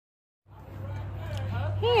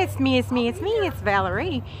It's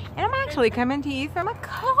Valerie. And I'm actually coming to you from a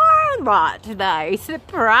car lot today.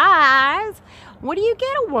 Surprise! What do you get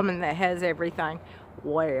a woman that has everything?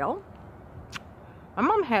 Well, my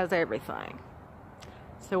mom has everything.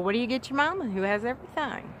 So what do you get your mama who has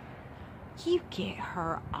everything? You get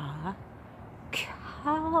her a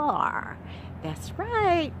car. That's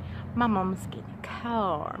right. My mama's getting a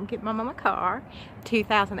car. I'm getting my mama a car.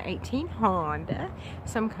 2018 Honda.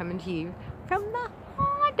 So I'm coming to you from the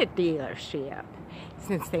Honda dealership.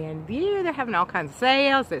 Since the end of the year, they're having all kinds of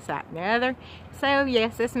sales, this, that, and the other. So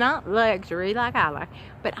yes, it's not luxury like I like,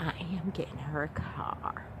 but I am getting her a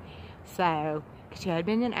car. So, she had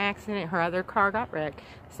been in an accident, her other car got wrecked.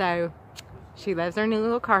 So, she loves her new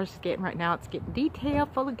little car she's getting right now. It's getting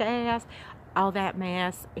detailed, full of gas, all that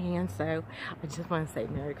mess. And so, I just want to say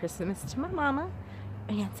Merry Christmas to my mama.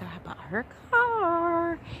 And so, I bought her a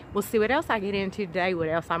car. We'll see what else I get into today, what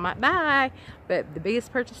else I might buy. But the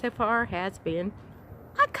biggest purchase so far has been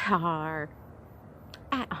a car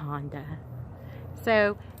at Honda.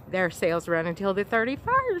 So, their sales run until the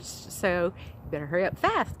 31st. So, you better hurry up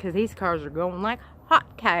fast because these cars are going like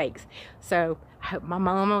hotcakes. So, I hope my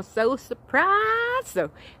mama was so surprised.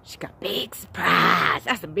 So, she got a big surprise.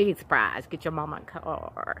 That's a big surprise. Get your mama a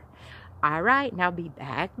car. Alright, now I'll be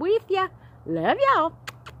back with ya. Love y'all.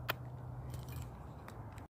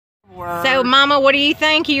 So, Mama, what do you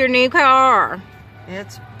think of your new car?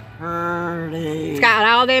 It's pretty. It's got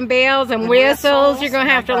all them bells and whistles. You're going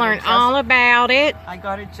to have to learn all about it. I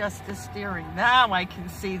got to adjust the steering. Now I can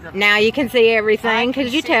see the... Now you can see everything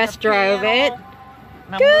because you test drove it.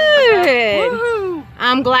 Good.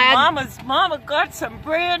 I'm glad. Mama got some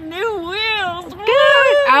brand new wheels. Good.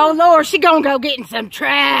 Oh, Lord, she going to go getting some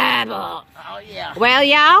trouble. Oh, yeah. Well,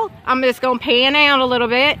 y'all, I'm just going to pan out a little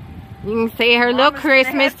bit. You can see her little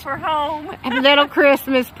Christmas for home. little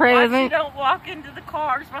Christmas present. You don't walk into the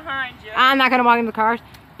cars behind you. I'm not going to walk into the cars.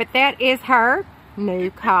 But that is her new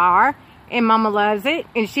car. And Mama loves it.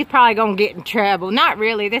 And she's probably going to get in trouble. Not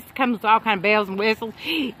really. This comes with all kind of bells and whistles.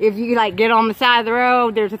 If you like get on the side of the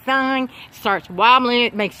road, there's a thing. Starts wobbling.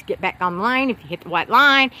 It makes you get back on the lane if you hit the white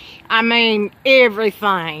line. I mean,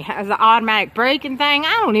 everything. Has an automatic braking thing.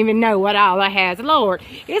 I don't even know what all that has. Lord,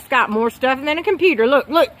 it's got more stuff than a computer. Look,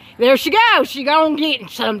 look. There she goes. She gonna get in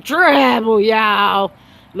some trouble, y'all.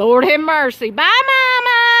 Lord have mercy. Bye,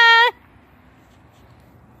 Mama.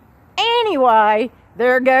 Anyway.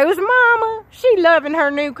 There goes Mama. She loving her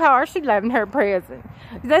new car. She loving her present.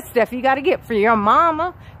 That's stuff you got to get for your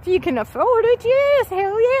mama. If you can afford it, yes.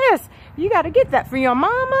 Hell yes. You got to get that for your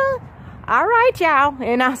mama. All right, y'all.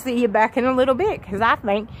 And I'll see you back in a little bit. Because I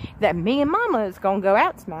think that me and Mama is going to go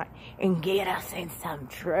out tonight and get us in some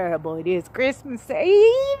trouble. It is Christmas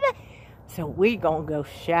Eve. So we going to go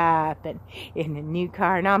shopping in the new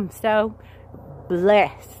car. And I'm so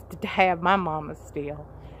blessed to have my mama still.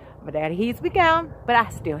 My daddy, he's been gone, but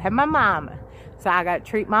I still have my mama. So I got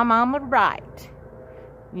to treat my mama right.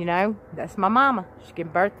 You know, that's my mama. She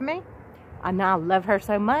gave birth to me. I know I love her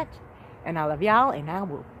so much. And I love y'all, and I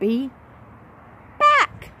will be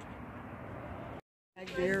back.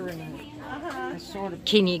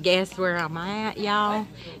 Can you guess where I'm at, y'all?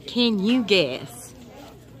 Can you guess?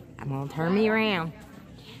 I'm going to turn me around.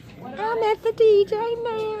 I'm at the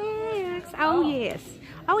TJMaxx. Oh, yes.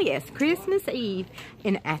 Oh yes, Christmas Eve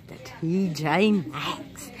and at the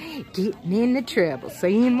Tjmaxx, getting in the trouble,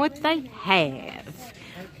 seeing what they have.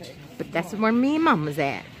 But that's where me and Mama's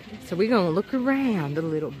at. So we're going to look around a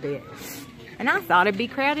little bit. And I thought it'd be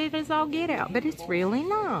crowded as all get out, but it's really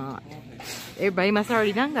not. Everybody must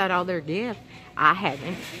already done got all their gifts. I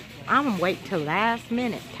haven't. I'm going to wait till last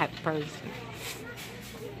minute type of person.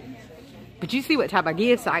 But you see what type of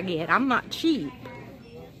gifts I get. I'm not cheap.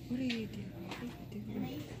 What are you doing?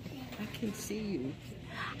 I can see you.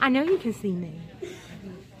 I know you can see me.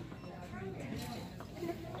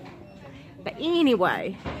 But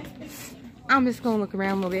anyway, I'm just going to look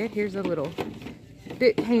around a little bit. Here's a little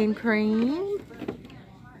bit hand cream.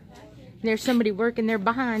 There's somebody working their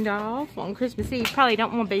behind off on Christmas Eve. Probably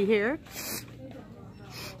don't want to be here.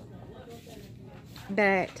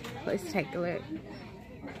 But let's take a look.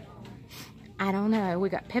 I don't know. We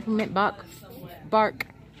got peppermint bark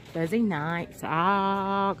fuzzy night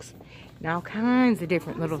socks. And all kinds of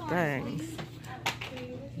different little things.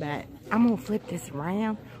 But I'm going to flip this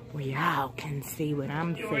around where y'all can see what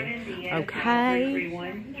I'm seeing. Okay?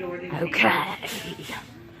 Okay.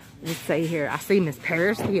 Let's see here. I see Miss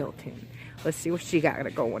Paris Hilton. Let's see what she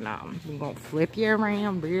got going on. I'm going to flip you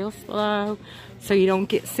around real slow so you don't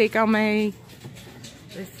get sick on me.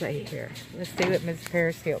 Let's see here. Let's see what Miss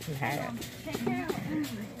Paris Hilton has.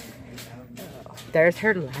 There's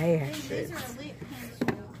her lashes.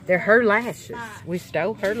 They're her lashes. We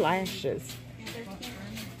stole her lashes.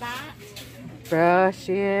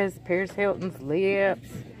 Brushes, Paris Hilton's lips.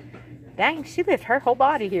 Dang, she left her whole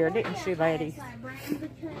body here, didn't she, ladies?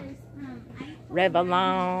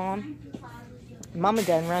 Revlon. Mama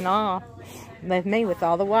done run off. Left me with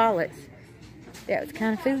all the wallets. That was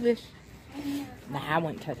kind of foolish. Nah, I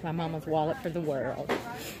wouldn't touch my mama's wallet for the world.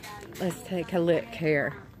 Let's take a look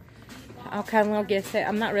here. All kind of little gift sets.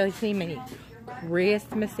 I'm not really seeing many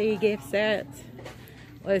Christmassy gift sets.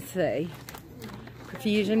 Let's see.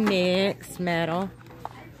 Profusion Mix Metal.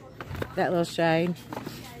 That little shade.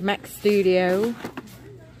 MAXX Studio.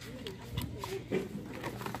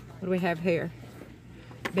 What do we have here?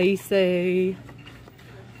 BC.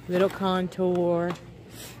 Little contour.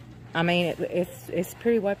 I mean, it's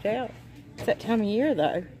pretty wiped out. It's that time of year,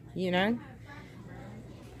 though, you know.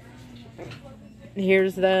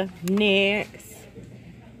 Here's the NYX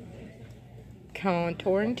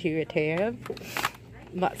Contour Intuitive.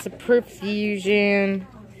 Lots of Profusion.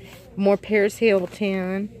 More Paris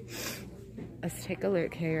Hilton. Let's take a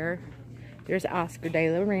look here. There's Oscar de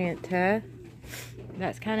la Renta.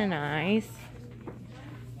 That's kind of nice.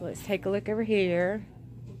 Let's take a look over here.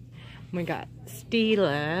 We got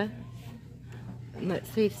Stila. Let's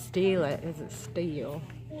see if Stila is it steel.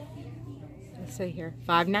 Let's see here.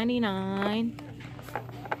 $5.99.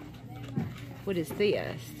 What is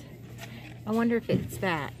this? I wonder if it's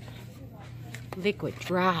that. Liquid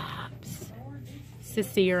Drops. It's the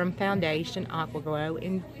Serum Foundation Aqua Glow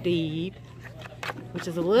in Deep, which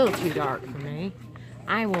is a little too dark for me.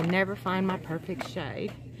 I will never find my perfect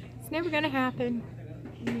shade. It's never gonna happen.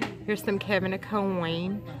 Here's some Kevin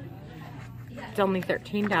Coyne. It's only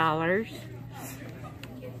 $13.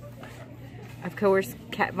 Of course,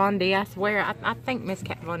 Kat Von D. I swear, I think Miss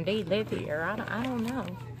Kat Von D lives here. I don't know.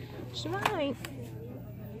 She might.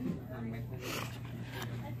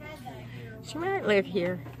 She might live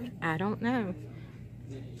here. I don't know.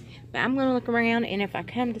 But I'm going to look around, and if I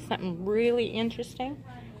come to something really interesting,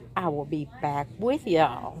 I will be back with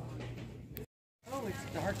y'all. Oh, it's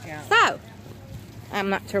dark out. So, I'm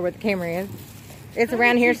not sure where the camera is. It's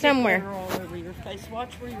around here somewhere. All over your face.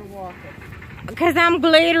 Watch where you're walking. Because I'm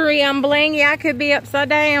glittery, I'm blingy. I could be upside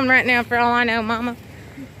down right now for all I know, Mama.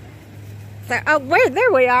 So, oh,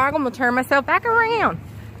 there we are. I'm going to turn myself back around.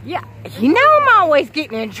 Yeah, you know I'm always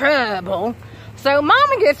getting in trouble. So,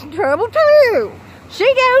 Mama gets in trouble, too. She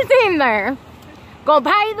goes in there, gonna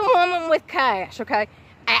pay the woman with cash, okay?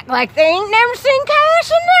 Act like they ain't never seen cash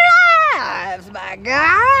in their lives, by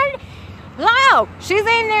God. Hello, she's in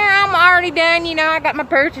there, I'm already done, you know, I got my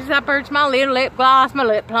purchase. I purchased my little lip gloss, my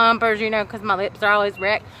lip plumpers, you know, because my lips are always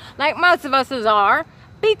wrecked, like most of us are,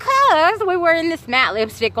 because we're wearing this matte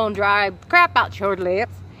lipstick on dry crap out your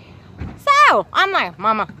lips. So, I'm like,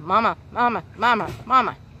 Mama.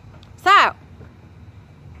 So,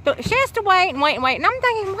 she has to wait and wait and wait. And I'm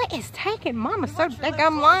thinking, what is taking Mama so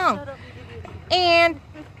daggum long? And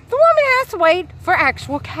the woman has to wait for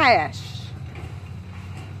actual cash.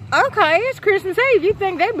 Okay, it's Christmas Eve. You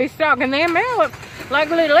think they'd be stocking them out like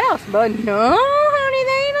little else. But no, honey,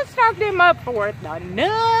 they ain't stocked them up for it.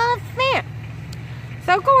 Nothing.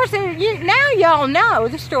 So, of course, now y'all know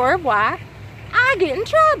the story of why I get in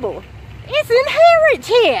trouble. It's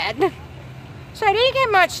inherited. So I didn't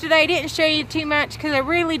get much today, didn't show you too much because I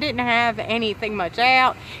really didn't have anything much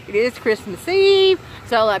out. It is Christmas Eve,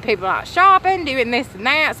 so a lot of people are out shopping, doing this and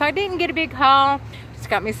that, so I didn't get a big haul. Just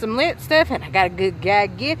got me some lip stuff, and I got a good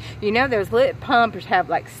gag gift. You know those lip pumpers have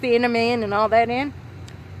like cinnamon and all that in?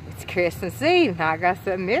 It's Christmas Eve, and I got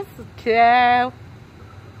some mistletoe.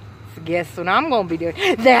 So guess what I'm going to be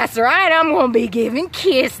doing? That's right, I'm going to be giving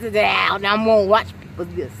kisses out, and I'm going to watch people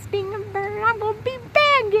get sting and burn. I'm going to be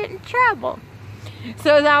bad and get in trouble.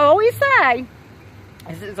 So as I always say,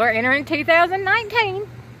 as we're entering 2019,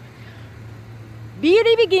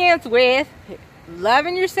 beauty begins with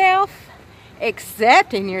loving yourself,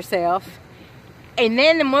 accepting yourself, and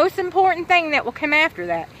then the most important thing that will come after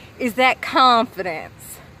that is that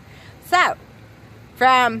confidence. So,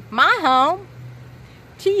 from my home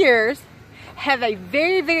to yours, have a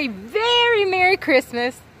very, very, very Merry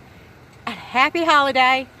Christmas, a Happy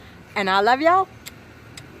Holiday, and I love y'all.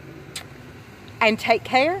 And take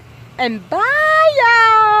care, and bye,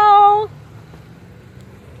 y'all.